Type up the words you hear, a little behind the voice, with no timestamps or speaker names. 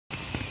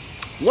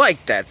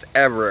Like that's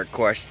ever a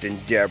question,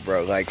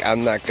 Deborah. Like,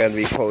 I'm not gonna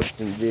be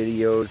posting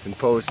videos and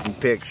posting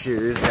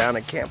pictures down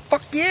at camp.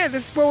 Fuck yeah,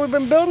 this is what we've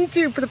been building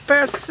to for the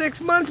past 6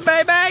 months,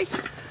 baby.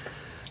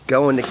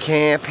 Going to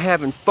camp,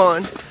 having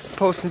fun,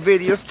 posting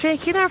videos,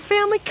 taking our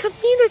family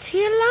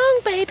community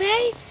along,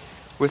 baby.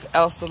 With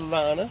Elsa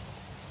Lana,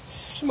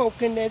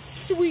 smoking that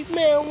sweet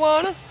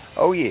marijuana.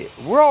 Oh yeah,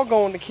 we're all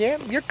going to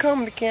camp. You're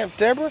coming to camp,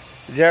 Deborah.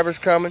 Deborah's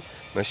coming.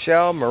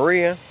 Michelle,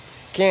 Maria,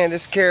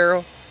 Candace,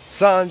 Carol,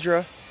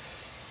 Sandra,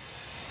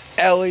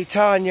 Ellie,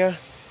 Tanya.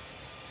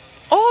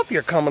 All of you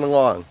are coming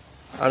along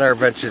on our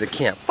adventure to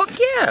camp. Fuck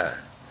yeah.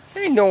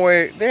 There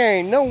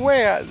ain't no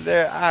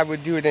way I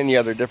would do it any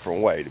other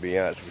different way, to be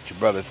honest with you,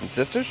 brothers and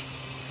sisters.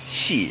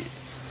 Shit.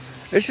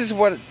 This is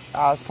what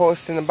I was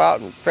posting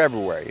about in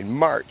February, in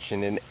March,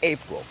 and in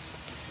April.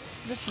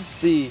 This is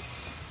the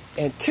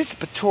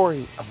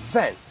anticipatory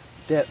event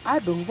that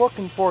I've been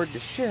looking forward to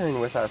sharing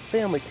with our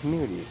family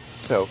community.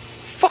 So,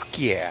 fuck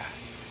yeah.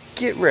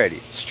 Get ready.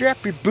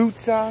 Strap your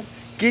boots on,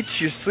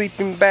 get your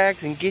sleeping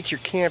bags, and get your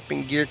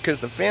camping gear, because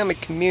the family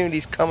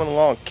community's coming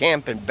along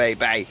camping,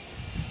 baby.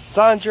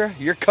 Sandra,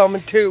 you're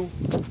coming too.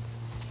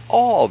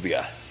 All of you.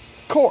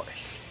 Of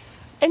course.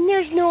 And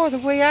there's no other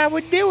way I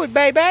would do it,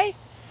 baby.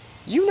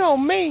 You know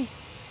me.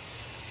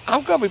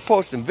 I'm going to be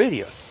posting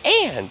videos.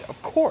 And,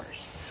 of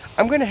course,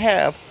 I'm going to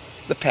have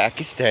the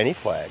Pakistani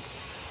flag.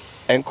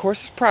 And, of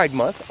course, it's Pride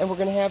Month. And we're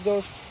going to have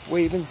those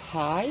waving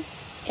high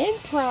and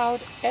proud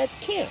at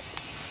camp.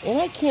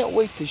 And I can't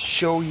wait to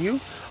show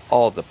you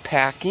all the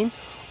packing,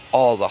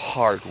 all the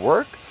hard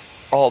work,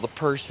 all the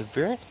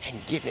perseverance,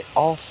 and getting it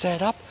all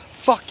set up.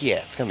 Fuck yeah,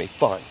 it's going to be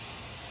fun.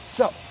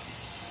 So,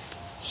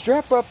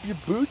 strap up your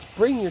boots,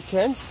 bring your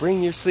tents,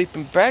 bring your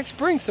sleeping bags,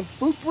 bring some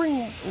food,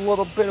 bring a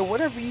little bit of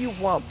whatever you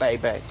want,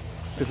 baby.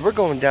 Because we're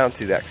going down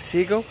to the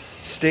Otsego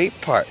State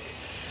Park.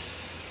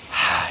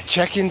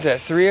 Check-in's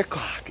at 3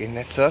 o'clock, and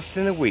that's us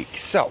in a week.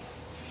 So,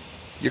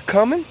 you're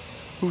coming?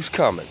 Who's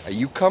coming? Are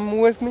you coming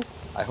with me?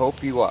 I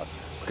hope you are.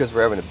 Because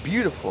we're having a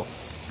beautiful,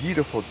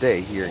 beautiful day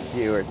here in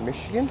Gaylord,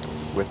 Michigan,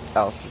 with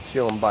Elsa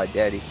chilling by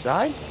Daddy's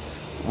side.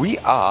 We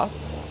are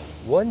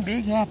one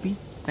big happy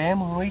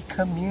family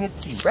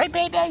community. Right,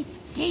 baby?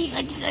 Yeah,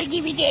 you gonna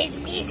give me Daddy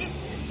some kisses?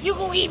 You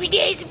gonna give me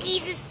Daddy some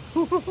kisses?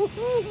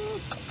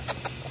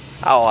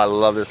 Oh, I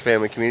love this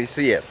family community.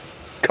 So yes,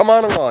 come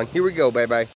on along. Here we go, baby.